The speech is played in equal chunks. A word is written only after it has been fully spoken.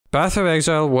Path of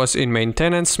Exile was in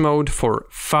maintenance mode for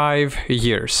 5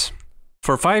 years.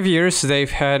 For 5 years,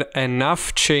 they've had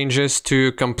enough changes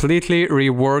to completely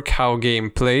rework how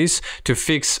game plays, to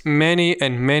fix many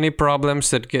and many problems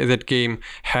that game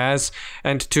has,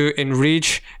 and to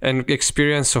enrich an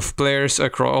experience of players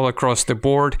all across the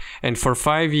board. And for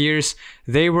 5 years,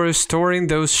 they were storing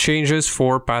those changes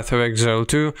for Path of Exile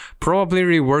 2, probably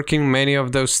reworking many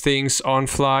of those things on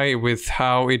fly with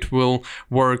how it will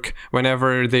work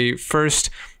whenever they first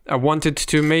wanted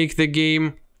to make the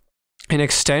game an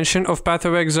extension of Path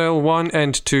of Exile 1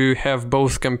 and to have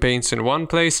both campaigns in one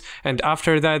place, and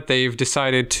after that they've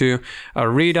decided to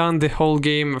redone the whole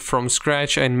game from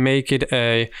scratch and make it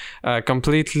a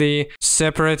completely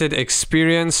separated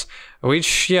experience,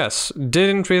 which, yes,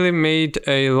 didn't really made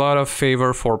a lot of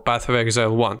favor for Path of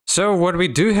Exile 1. So what we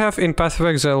do have in Path of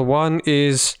Exile 1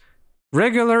 is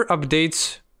regular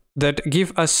updates that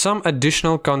give us some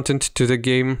additional content to the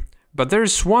game. But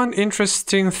there's one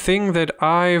interesting thing that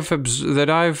I've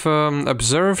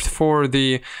observed for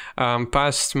the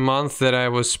past month that I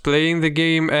was playing the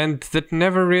game, and that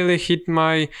never really hit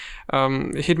my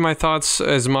thoughts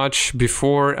as much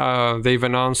before they've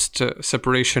announced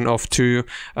separation of two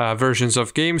versions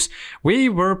of games. We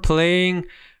were playing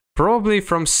probably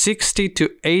from 60 to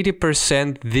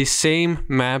 80% the same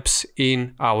maps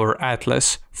in our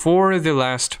Atlas for the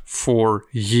last 4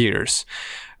 years.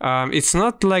 It's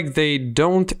not like they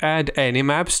don't add any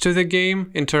maps to the game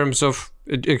in terms of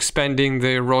expanding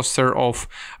the roster of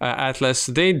Atlas.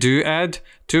 They do add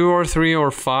 2 or 3 or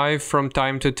 5 from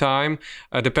time to time.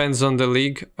 Depends on the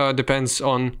league, depends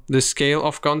on the scale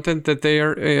of content that they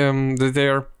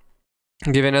are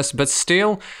giving us. But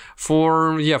still,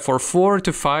 for 4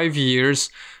 to 5 years,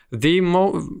 the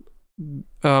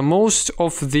most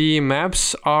of the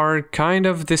maps are kind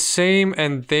of the same,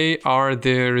 and they are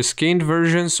the reskinned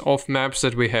versions of maps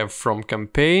that we have from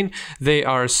campaign. They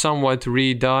are somewhat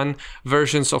redone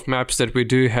versions of maps that we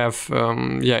do have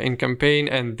in campaign,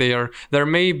 and there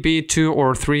may be 2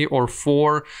 or 3 or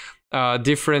 4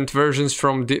 different versions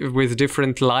with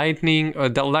different lightning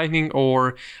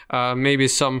or maybe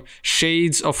some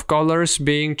shades of colors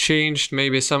being changed,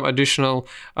 maybe some additional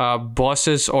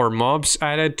bosses or mobs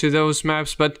added to those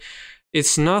maps, but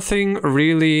it's nothing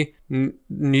really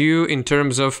new in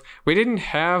terms of we didn't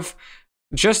have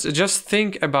just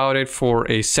think about it for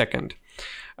a second.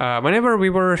 Whenever we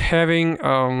were having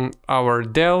our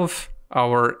Delve,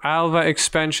 our Alva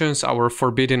expansions, our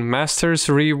Forbidden Masters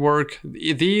rework,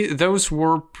 those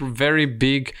were very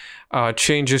big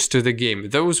changes to the game.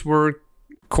 Those were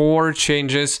core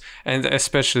changes, and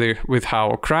especially with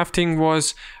how crafting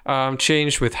was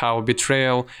changed, with how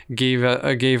Betrayal gave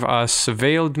us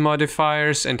veiled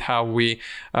modifiers, and how we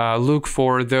look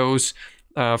for those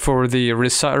for the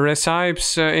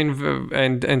recipes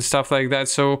and stuff like that.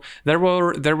 So there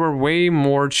were way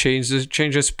more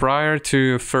changes prior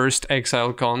to first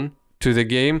ExileCon to the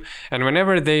game, and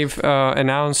whenever they've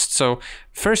announced, so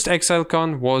first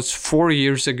ExileCon was 4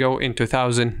 years ago in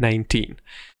 2019,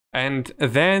 and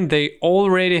then they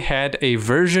already had a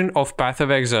version of Path of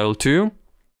Exile 2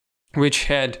 which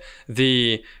had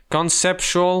the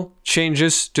conceptual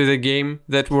changes to the game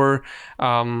that were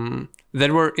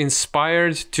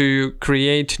inspired to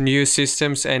create new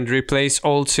systems and replace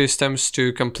old systems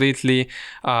to completely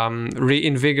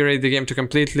reinvigorate the game, to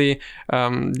completely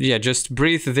just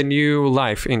breathe the new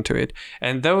life into it.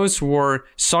 And those were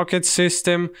socket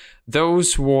system,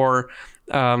 those were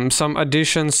some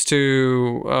additions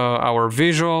to our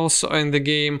visuals in the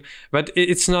game, but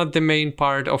it's not the main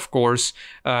part, of course.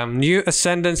 New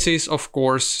ascendancies, of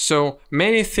course. So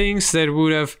many things that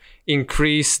would have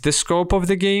increased the scope of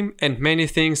the game, and many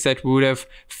things that would have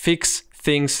fixed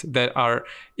things that are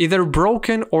either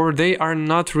broken or they are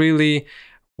not really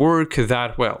work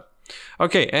that well.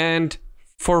 Okay, and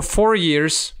for 4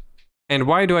 years, and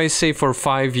why do I say for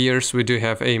 5 years we do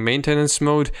have a maintenance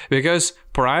mode? Because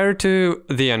prior to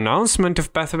the announcement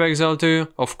of Path of Exile 2,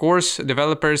 of course,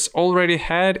 developers already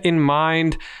had in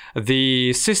mind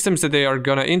the systems that they are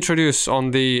gonna introduce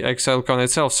on the ExileCon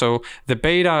itself. So the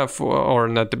beta, or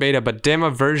not the beta, but demo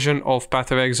version of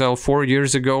Path of Exile 4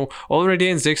 years ago already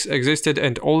existed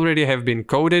and already have been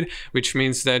coded, which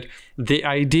means that the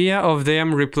idea of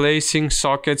them replacing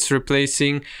sockets,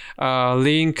 replacing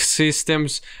link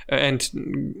systems, and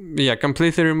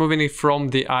completely removing it from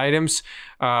the items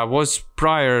was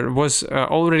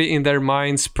already in their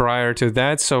minds prior to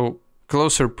that, so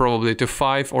closer probably to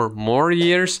 5 or more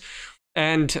years.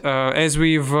 And as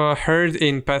we've heard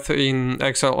on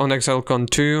ExileCon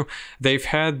 2, they've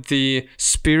had the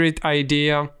spirit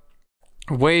idea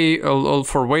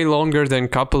for way longer than a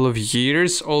couple of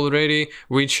years already,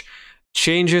 which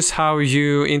changes how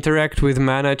you interact with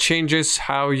mana, changes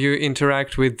how you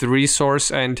interact with the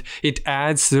resource, and it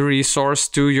adds the resource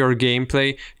to your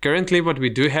gameplay. Currently, what we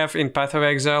do have in Path of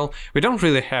Exile, we don't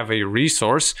really have a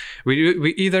resource.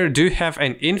 We either do have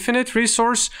an infinite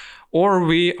resource, or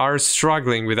we are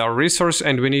struggling with our resource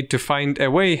and we need to find a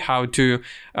way how to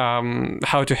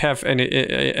have an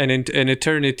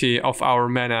eternity of our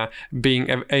mana being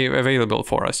available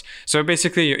for us. So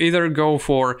basically you either go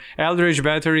for Eldritch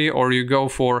Battery, or you go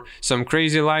for some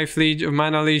crazy life leech,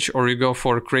 mana leech, or you go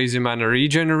for crazy mana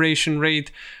regeneration rate,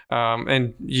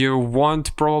 and you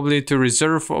want probably to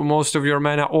reserve most of your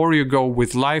mana, or you go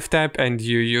with life tap and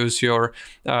you use your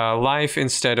life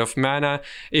instead of mana,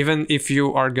 even if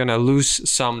you are gonna lose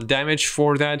some damage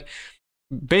for that.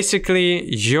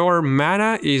 Basically, your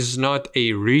mana is not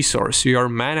a resource. Your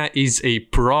mana is a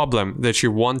problem that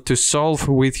you want to solve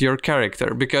with your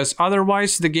character, because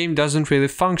otherwise the game doesn't really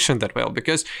function that well.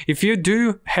 Because if you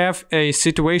do have a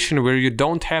situation where you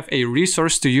don't have a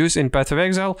resource to use in Path of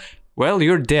Exile, well,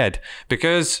 you're dead,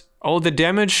 because all the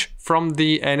damage from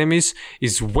the enemies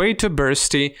is way too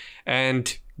bursty,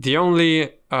 and the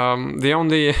only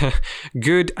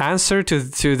good answer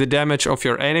to the damage of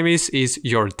your enemies is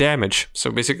your damage.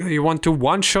 So basically you want to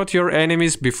one-shot your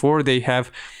enemies before they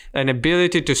have an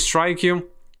ability to strike you.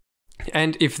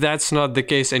 And if that's not the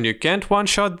case and you can't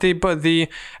one-shot the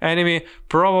enemy,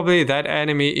 probably that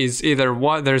enemy is either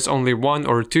there's only one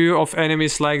or two of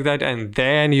enemies like that, and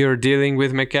then you're dealing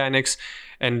with mechanics.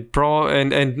 And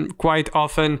quite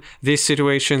often these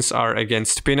situations are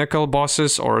against pinnacle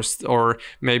bosses or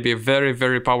maybe very,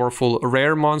 very powerful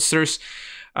rare monsters.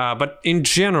 But in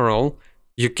general,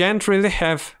 you can't really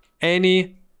have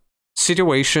any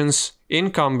situations in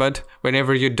combat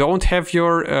whenever you don't have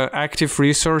your active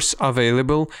resource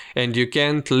available, and you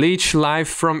can't leech life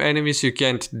from enemies, you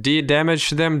can't damage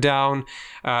them down,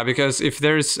 because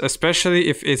especially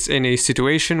if it's in a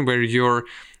situation where you're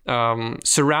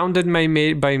surrounded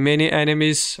by many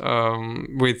enemies,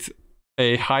 with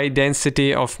a high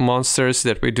density of monsters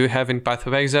that we do have in Path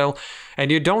of Exile, and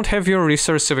you don't have your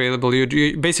resource available,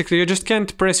 you basically you just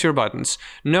can't press your buttons.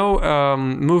 No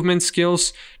movement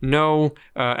skills, no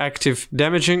active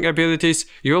damaging abilities.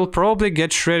 You'll probably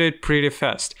get shredded pretty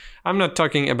fast. I'm not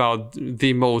talking about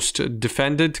the most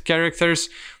defended characters.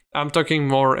 I'm talking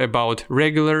more about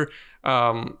regular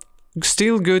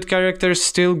still good characters,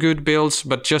 still good builds,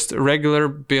 but just regular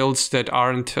builds that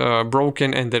aren't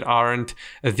broken and that aren't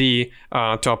the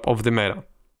top of the meta.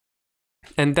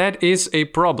 And that is a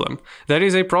problem. That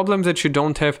is a problem that you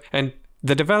don't have, and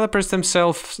the developers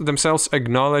themselves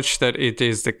acknowledge that it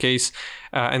is the case,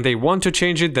 and they want to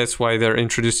change it. That's why they're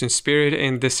introducing Spirit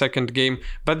in the second game.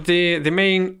 But the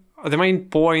main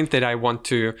point that I want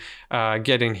to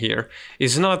get in here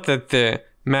is not that the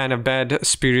mana bad,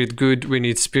 spirit good, we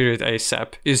need spirit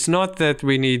ASAP. It's not that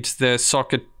we need the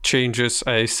socket changes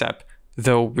ASAP,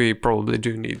 though we probably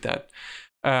do need that.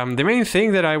 The main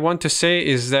thing that I want to say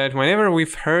is that whenever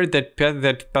we've heard that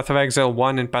Path of Exile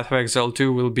 1 and Path of Exile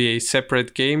 2 will be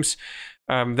separate games,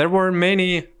 there were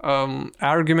many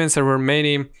arguments, there were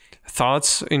many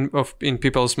thoughts in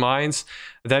people's minds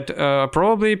that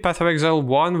probably Path of Exile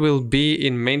 1 will be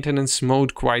in maintenance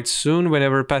mode quite soon.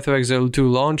 Whenever Path of Exile 2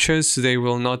 launches, they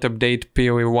will not update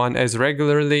PoE 1 as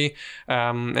regularly,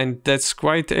 and that's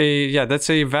quite that's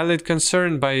a valid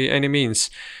concern by any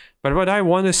means. But what I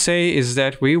want to say is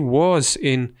that we was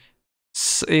in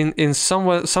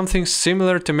something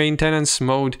similar to maintenance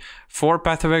mode for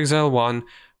Path of Exile 1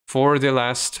 for the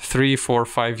last 3, 4,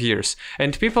 5 years.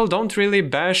 And people don't really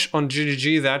bash on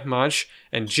GGG that much,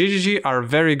 and GGG are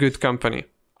very good company.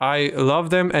 I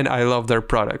love them and I love their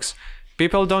products.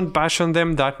 People don't bash on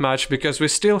them that much because we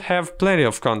still have plenty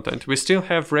of content. We still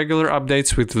have regular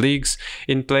updates with leagues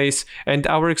in place, and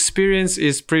our experience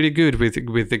is pretty good with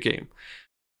the game.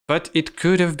 But it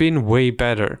could have been way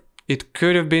better. It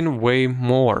could have been way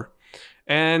more.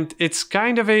 And it's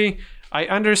kind of I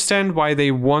understand why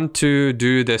they want to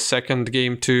do the second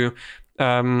game to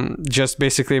just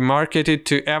basically market it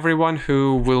to everyone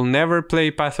who will never play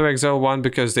Path of Exile 1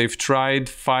 because they've tried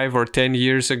 5 or 10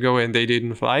 years ago and they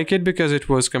didn't like it because it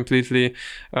was completely,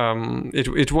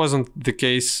 it wasn't the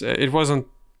case, it wasn't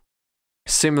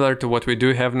similar to what we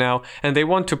do have now, and they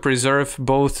want to preserve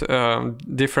both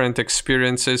different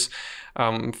experiences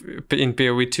in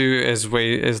PoE 2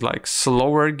 as like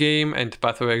slower game, and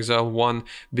Path of Exile 1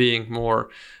 being more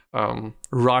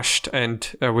rushed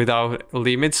and without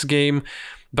limits game.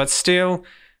 But still,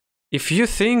 if you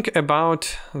think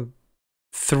about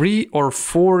 3 or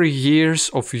 4 years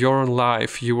of your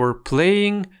life, you were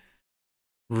playing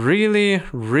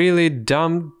really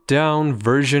dumbed down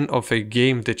version of a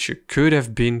game that you could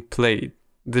have been playing.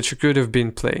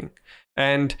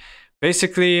 And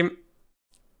basically,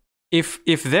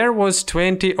 if there was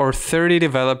 20 or 30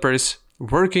 developers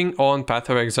working on Path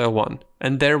of Exile 1,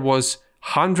 and there was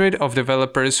 100 of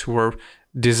developers who were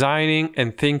designing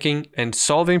and thinking and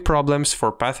solving problems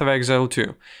for Path of Exile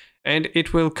 2, and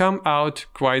it will come out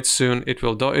quite soon. It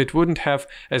wouldn't have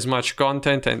as much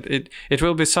content, and it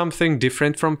will be something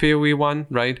different from PoE 1,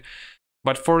 right?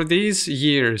 But for these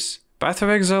years, Path of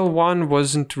Exile 1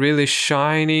 wasn't really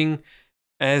shining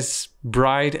as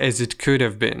bright as it could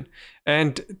have been.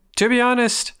 And to be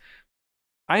honest,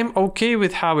 I'm okay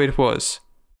with how it was.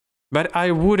 But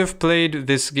I would have played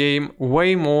this game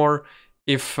way more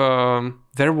if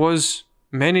there was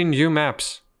many new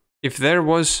maps. If there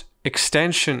was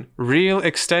real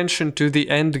extension to the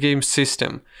endgame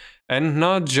system, and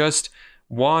not just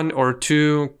one or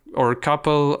two or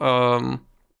couple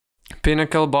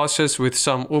pinnacle bosses with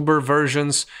some uber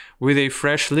versions with a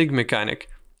fresh league mechanic.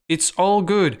 It's all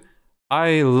good.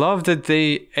 I love that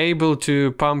they able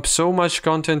to pump so much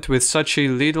content with such a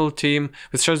little team,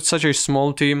 with such a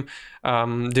small team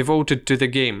devoted to the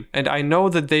game. And I know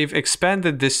that they've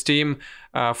expanded this team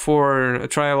for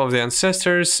Trial of the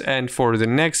Ancestors and for the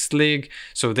next league.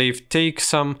 So they've taken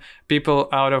some people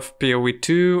out of PoE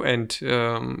 2 and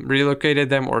relocated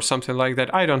them or something like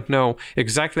that. I don't know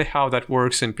exactly how that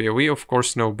works in PoE. Of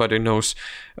course, nobody knows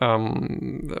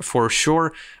for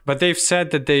sure. But they've said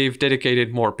that they've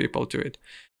dedicated more people to it.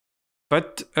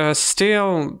 But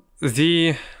still,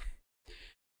 the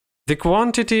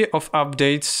quantity of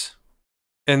updates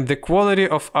and the quality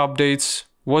of updates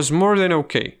was more than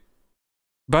okay.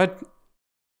 But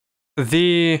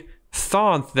the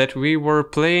thought that we were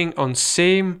playing in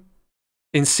same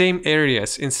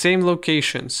areas, in same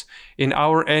locations, in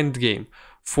our end game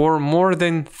for more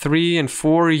than 3 and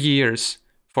 4 years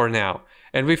for now,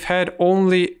 and we've had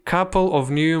only a couple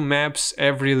of new maps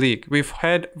every league. We've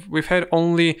had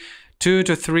only 2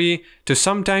 to 3 to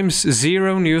sometimes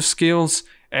 0 new skills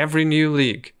every new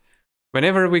league.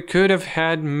 Whenever we could have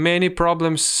had many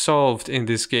problems solved in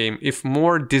this game if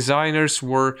more designers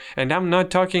were, and I'm not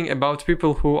talking about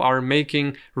people who are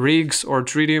making rigs or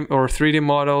 3D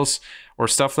models or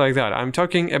stuff like that. I'm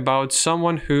talking about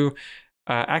someone who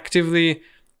actively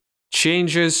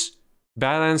changes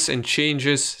balance and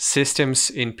changes systems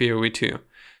in PoE 2.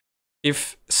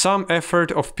 If some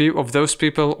effort of those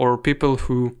people or people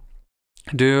who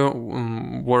do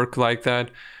work like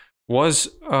that was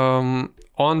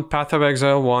on Path of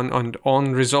Exile 1 and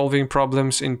on resolving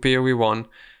problems in PoE 1,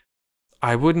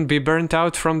 I wouldn't be burnt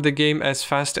out from the game as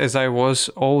fast as I was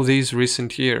all these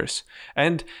recent years.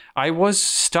 And I was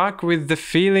stuck with the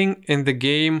feeling in the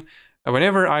game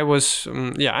whenever I was...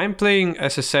 I'm playing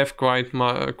SSF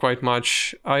quite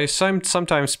much. I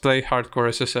sometimes play hardcore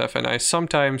SSF and I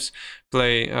sometimes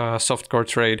play softcore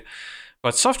trade.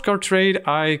 But softcore trade,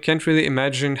 I can't really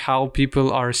imagine how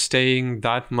people are staying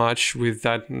that much with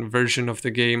that version of the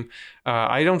game.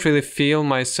 I don't really feel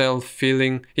myself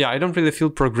feeling... I don't really feel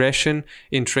progression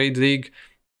in Trade League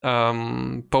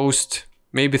post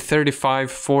maybe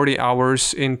 35, 40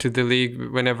 hours into the league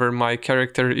whenever my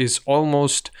character is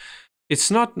almost... It's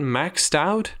not maxed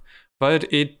out,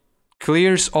 but it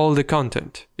clears all the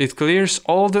content. It clears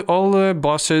all the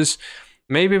bosses...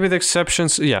 Maybe with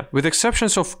exceptions, with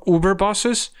exceptions of Uber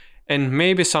bosses, and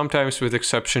maybe sometimes with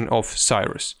exception of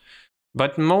Cyrus.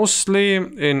 But mostly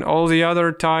in all the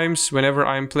other times, whenever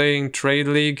I'm playing Trade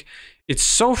League, it's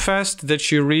so fast that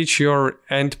you reach your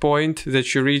end point,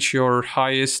 that you reach your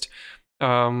highest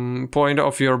point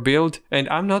of your build. And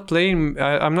I'm not playing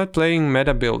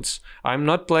meta builds. I'm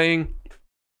playing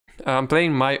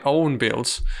my own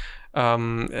builds.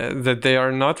 That they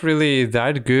are not really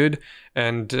that good.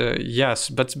 And yes,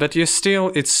 but you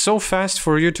still, it's so fast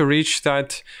for you to reach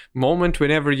that moment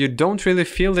whenever you don't really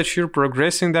feel that you're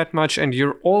progressing that much and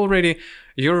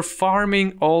you're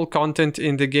farming all content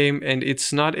in the game and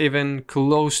it's not even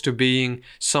close to being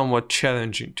somewhat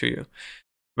challenging to you.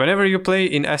 Whenever you play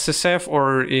in SSF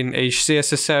or in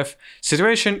HCSSF,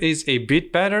 situation is a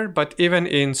bit better, but even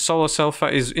in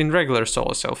regular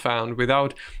solo self-found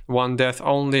without one death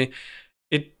only,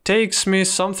 it takes me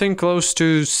something close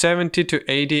to 70 to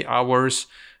 80 hours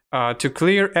to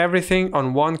clear everything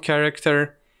on one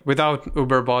character without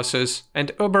Uber bosses.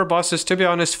 And Uber bosses, to be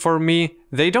honest, for me,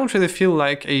 they don't really feel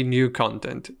like a new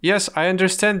content. Yes, I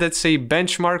understand that's a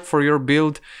benchmark for your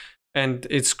build and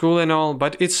it's cool and all,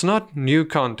 but it's not new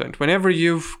content. Whenever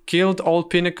you've killed all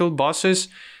pinnacle bosses,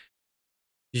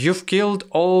 you've killed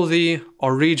all the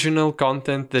original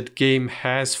content that game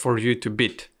has for you to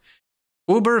beat.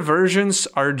 Uber versions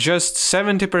are just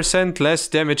 70% less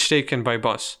damage taken by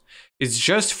boss. It's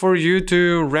just for you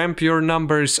to ramp your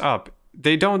numbers up.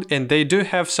 They do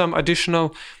have some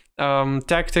additional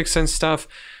tactics and stuff,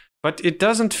 but it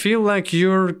doesn't feel like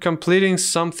you're completing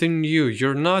something new.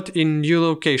 You're not in new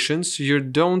locations. You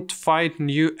don't fight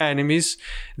new enemies.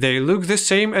 They look the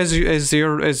same as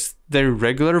their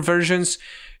regular versions.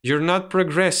 You're not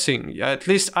progressing. At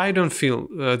least I don't feel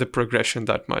the progression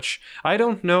that much. I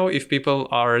don't know if people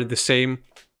are the same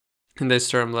in this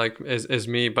term like as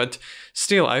me, but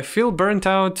still I feel burnt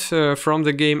out from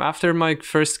the game after my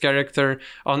first character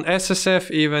on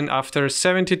SSF, even after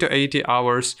 70 to 80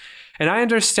 hours. And I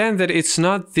understand that it's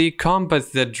not the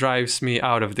combat that drives me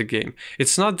out of the game.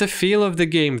 It's not the feel of the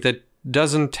game that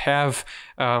doesn't have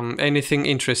anything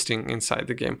interesting inside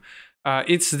the game.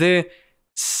 It's the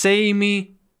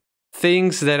samey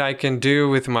things that I can do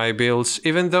with my builds.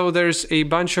 Even though there's a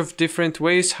bunch of different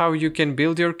ways how you can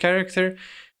build your character,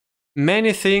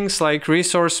 many things like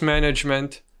resource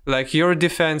management, like your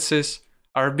defenses,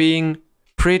 are being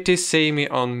pretty samey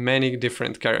on many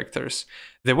different characters.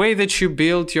 The way that you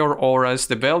build your auras,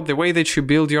 the way that you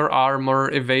build your armor,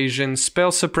 evasion,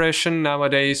 spell suppression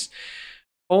nowadays,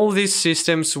 all these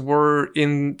systems were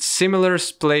in similar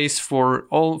place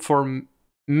for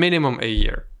minimum a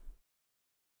year.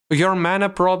 Your mana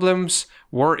problems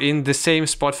were in the same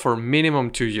spot for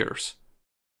minimum 2 years.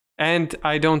 And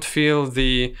I don't feel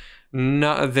the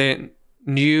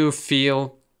new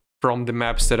feel from the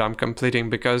maps that I'm completing,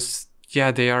 because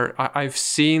yeah, I've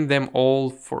seen them all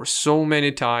for so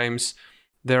many times.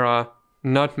 There are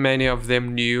not many of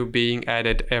them new being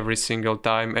added every single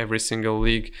time, every single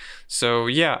league. So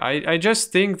yeah, I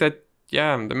just think that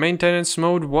yeah, the maintenance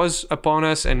mode was upon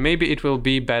us, and maybe it will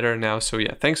be better now. So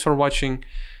yeah, thanks for watching.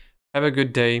 Have a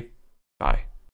good day. Bye.